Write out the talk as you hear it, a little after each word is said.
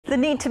The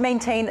need to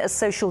maintain a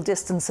social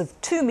distance of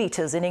 2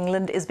 metres in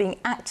England is being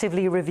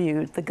actively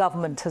reviewed, the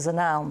government has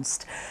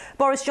announced.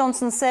 Boris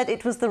Johnson said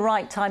it was the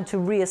right time to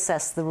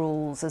reassess the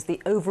rules as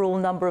the overall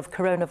number of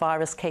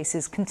coronavirus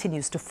cases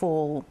continues to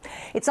fall.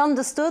 It's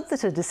understood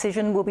that a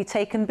decision will be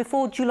taken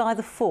before July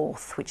the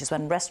 4th, which is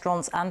when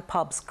restaurants and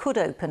pubs could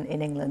open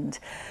in England.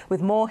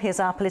 With more,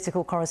 here's our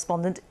political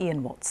correspondent,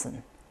 Iain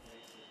Watson.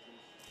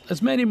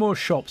 As many more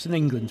shops in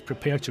England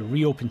prepare to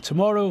reopen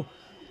tomorrow,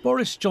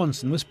 Boris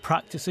Johnson was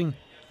practising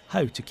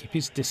how to keep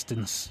his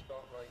distance.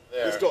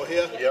 This dot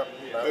here? Yep.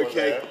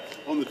 OK,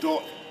 on the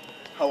dot.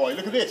 How are you?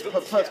 Look at this,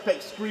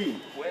 perspex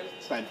screen.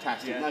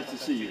 Fantastic, nice to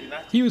see you.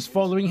 He was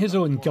following his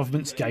own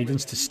government's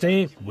guidance to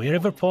stay,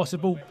 wherever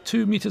possible,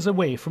 2 metres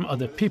away from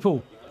other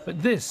people.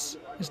 But this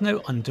is now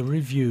under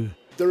review.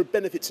 There are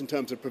benefits in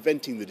terms of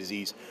preventing the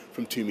disease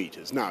from 2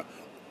 metres. Now,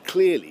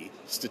 clearly,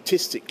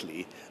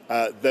 statistically,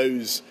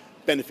 those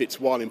benefits,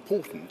 while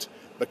important,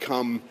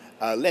 become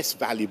less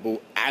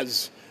valuable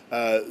as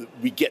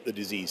we get the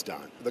disease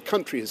down. The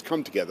country has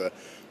come together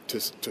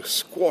to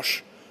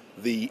squash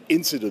the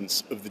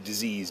incidence of the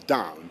disease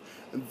down,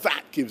 and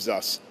that gives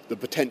us the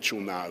potential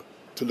now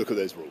to look at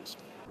those rules.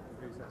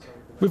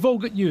 We've all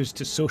got used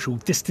to social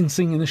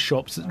distancing in the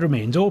shops that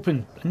remained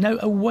open, and now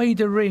a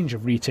wider range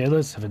of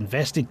retailers have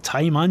invested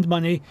time and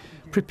money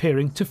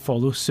preparing to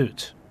follow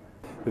suit.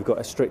 We've got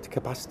a strict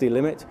capacity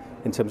limit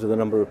in terms of the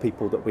number of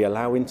people that we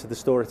allow into the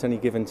store at any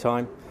given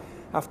time.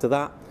 After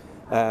that,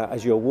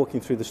 as you're walking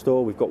through the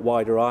store, we've got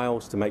wider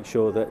aisles to make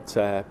sure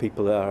that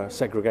people are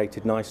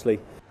segregated nicely.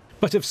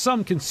 But if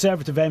some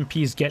Conservative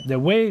MPs get their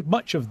way,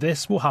 much of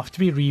this will have to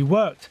be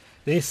reworked.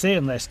 They say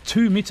unless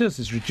 2 metres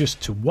is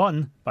reduced to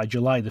 1 by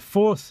July the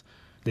 4th,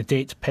 the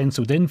date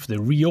pencilled in for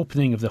the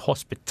reopening of the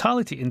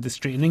hospitality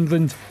industry in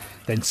England,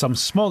 then some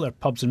smaller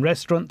pubs and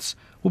restaurants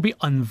will be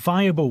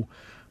unviable.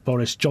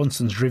 Boris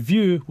Johnson's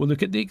review will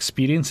look at the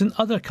experience in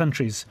other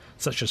countries,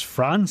 such as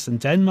France and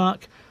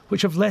Denmark,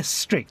 which have less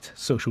strict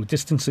social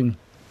distancing.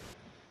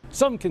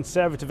 Some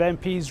Conservative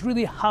MPs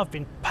really have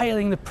been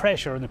piling the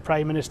pressure on the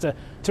Prime Minister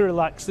to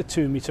relax the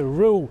 2 metre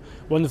rule.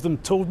 One of them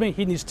told me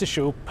he needs to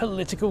show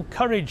political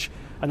courage.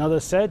 Another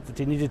said that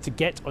he needed to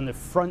get on the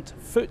front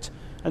foot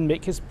and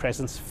make his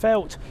presence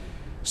felt.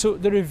 So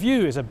the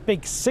review is a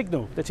big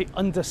signal that he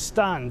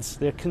understands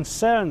their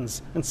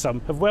concerns, and some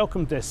have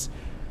welcomed this.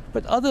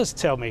 But others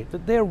tell me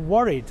that they're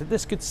worried that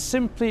this could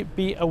simply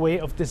be a way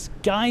of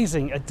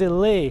disguising a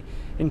delay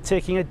in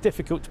taking a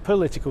difficult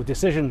political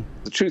decision.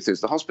 The truth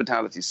is the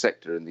hospitality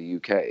sector in the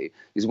UK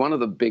is one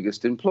of the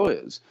biggest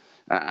employers.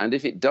 And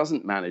if it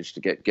doesn't manage to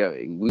get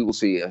going, we will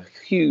see a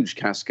huge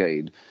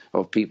cascade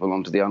of people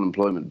onto the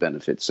unemployment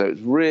benefits. So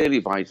it's really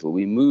vital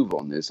we move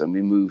on this and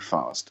we move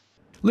fast.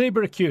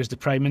 Labour accused the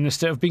Prime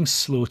Minister of being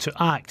slow to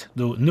act,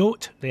 though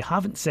note they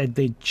haven't said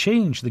they'd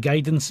change the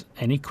guidance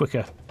any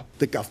quicker.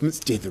 The government's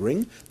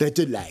dithering, they're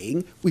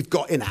delaying, we've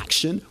got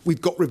inaction,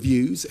 we've got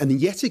reviews, and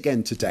yet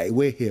again today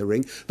we're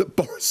hearing that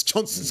Boris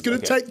Johnson's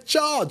going to take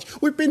charge.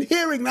 We've been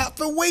hearing that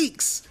for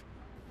weeks.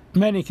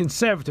 Many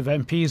Conservative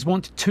MPs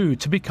want 2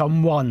 to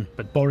become 1,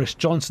 but Boris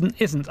Johnson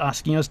isn't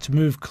asking us to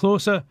move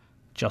closer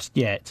just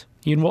yet.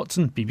 Iain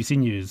Watson, BBC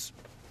News.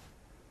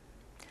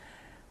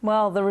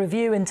 Well, the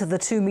review into the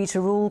 2 metre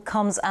rule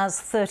comes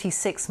as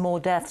 36 more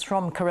deaths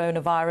from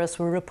coronavirus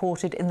were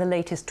reported in the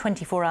latest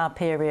 24-hour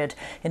period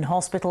in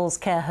hospitals,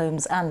 care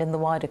homes and in the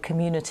wider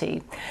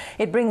community.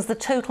 It brings the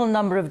total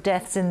number of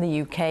deaths in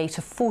the UK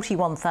to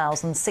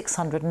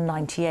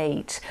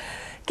 41,698.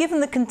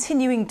 Given the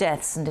continuing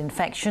deaths and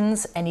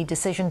infections, any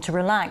decision to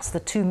relax the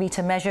 2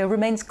 metre measure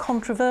remains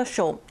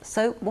controversial.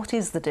 So what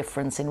is the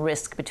difference in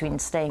risk between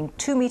staying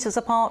 2 metres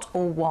apart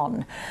or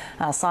 1?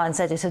 Our science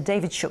editor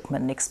David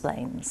Shukman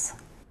explains.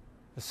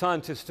 The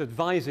scientists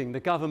advising the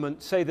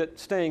government say that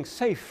staying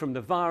safe from the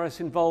virus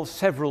involves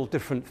several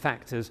different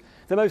factors.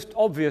 The most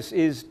obvious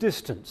is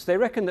distance. They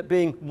reckon that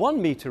being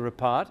 1 metre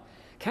apart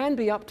can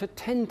be up to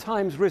 10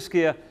 times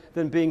riskier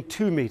than being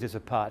 2 metres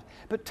apart.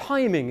 But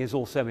timing is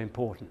also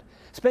important.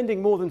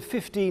 Spending more than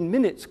 15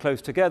 minutes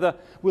close together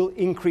will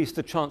increase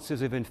the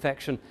chances of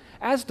infection,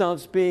 as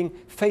does being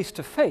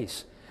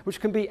face-to-face, which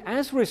can be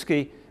as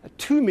risky at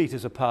 2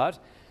 metres apart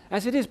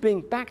as it is being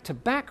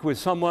back-to-back with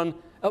someone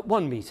at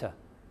 1 metre.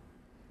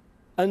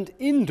 And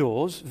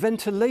indoors,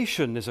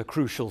 ventilation is a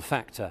crucial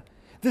factor.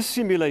 This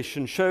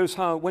simulation shows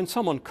how when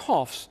someone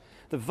coughs,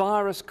 the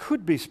virus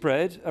could be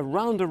spread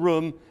around a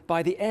room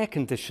by the air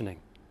conditioning.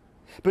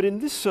 But in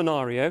this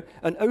scenario,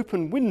 an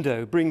open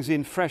window brings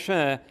in fresh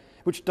air,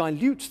 which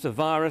dilutes the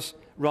virus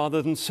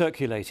rather than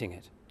circulating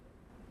it.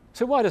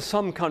 So why do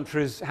some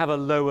countries have a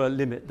lower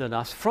limit than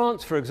us?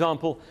 France, for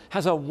example,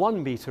 has a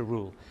 1 metre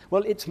rule.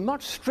 Well, it's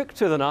much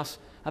stricter than us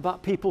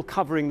about people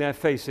covering their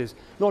faces.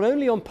 Not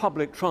only on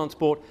public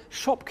transport,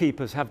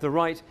 shopkeepers have the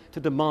right to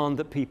demand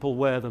that people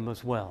wear them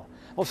as well.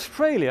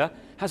 Australia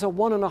has a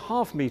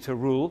 1.5 metre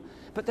rule,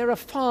 but there are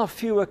far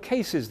fewer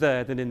cases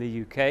there than in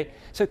the UK,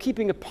 so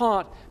keeping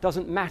apart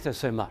doesn't matter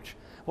so much.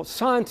 What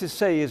scientists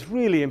say is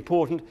really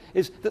important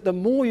is that the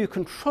more you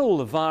control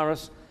the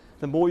virus,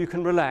 the more you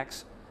can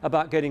relax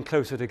about getting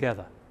closer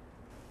together.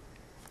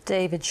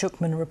 David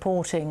Shukman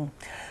reporting.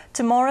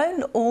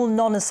 Tomorrow, all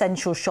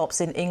non-essential shops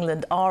in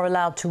England are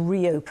allowed to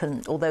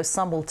reopen, although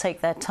some will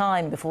take their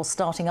time before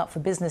starting up for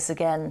business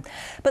again.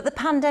 But the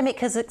pandemic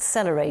has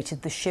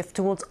accelerated the shift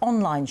towards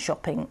online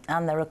shopping,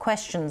 and there are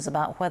questions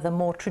about whether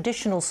more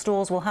traditional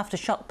stores will have to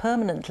shut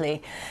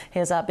permanently.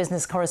 Here's our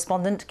business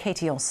correspondent,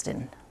 Katy.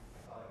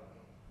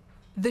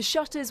 The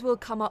shutters will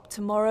come up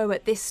tomorrow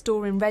at this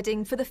store in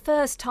Reading for the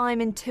first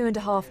time in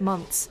 2.5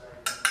 months.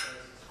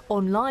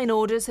 Online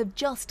orders have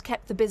just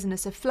kept the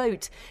business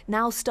afloat.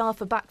 Now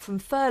staff are back from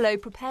furlough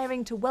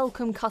preparing to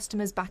welcome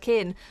customers back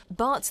in,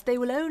 but they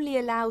will only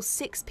allow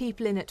 6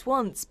 people in at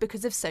once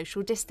because of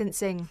social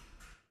distancing.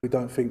 We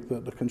don't think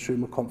that the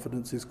consumer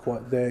confidence is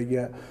quite there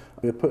yet.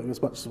 We're putting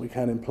as much as we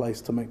can in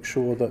place to make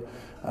sure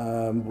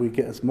that we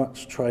get as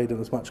much trade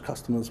and as much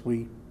customers as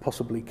we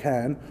possibly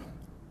can,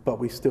 but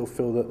we still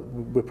feel that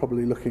we're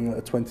probably looking at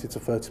a 20 to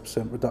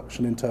 30%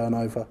 reduction in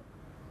turnover.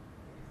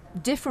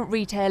 Different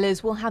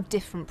retailers will have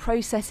different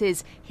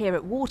processes. Here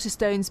at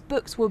Waterstones,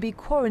 books will be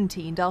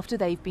quarantined after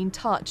they've been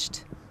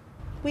touched.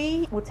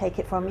 We will take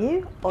it from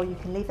you, or you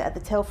can leave it at the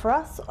till for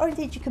us, or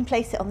indeed you can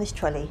place it on this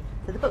trolley.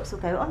 So the books will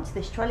go onto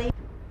this trolley.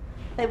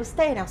 They will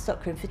stay in our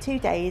stockroom for 2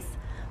 days,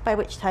 by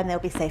which time they'll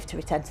be safe to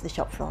return to the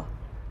shop floor.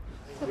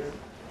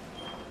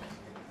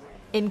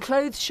 In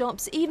clothes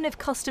shops, even if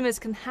customers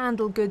can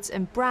handle goods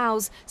and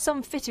browse,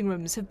 some fitting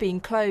rooms have been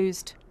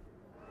closed.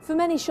 For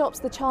many shops,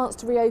 the chance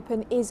to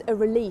reopen is a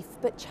relief,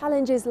 but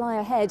challenges lie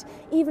ahead.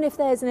 Even if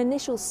there's an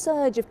initial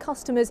surge of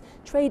customers,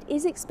 trade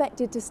is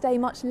expected to stay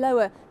much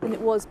lower than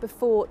it was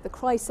before the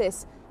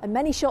crisis. And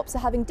many shops are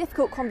having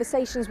difficult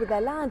conversations with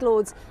their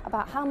landlords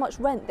about how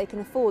much rent they can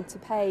afford to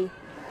pay.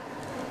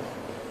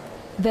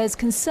 There's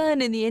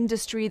concern in the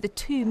industry the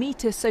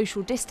 2-metre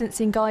social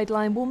distancing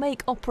guideline will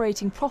make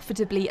operating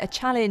profitably a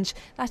challenge.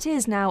 That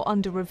is now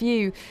under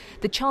review.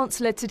 The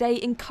Chancellor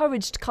today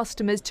encouraged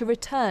customers to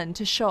return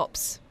to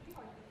shops.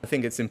 I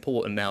think it's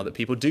important now that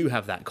people do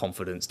have that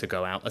confidence to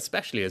go out,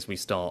 especially as we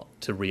start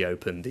to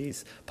reopen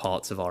these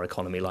parts of our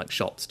economy like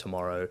shops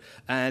tomorrow.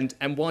 And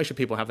why should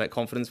people have that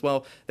confidence?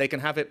 Well, they can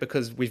have it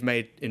because we've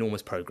made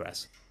enormous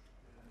progress.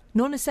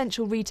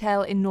 Non-essential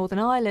retail in Northern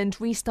Ireland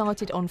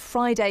restarted on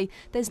Friday.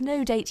 There's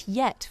no date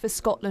yet for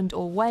Scotland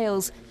or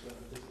Wales.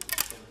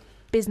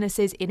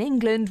 Businesses in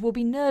England will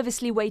be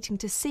nervously waiting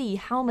to see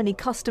how many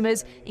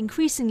customers,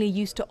 increasingly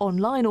used to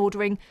online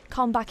ordering,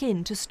 come back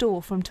into store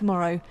from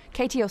tomorrow.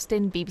 Katy,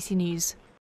 BBC News.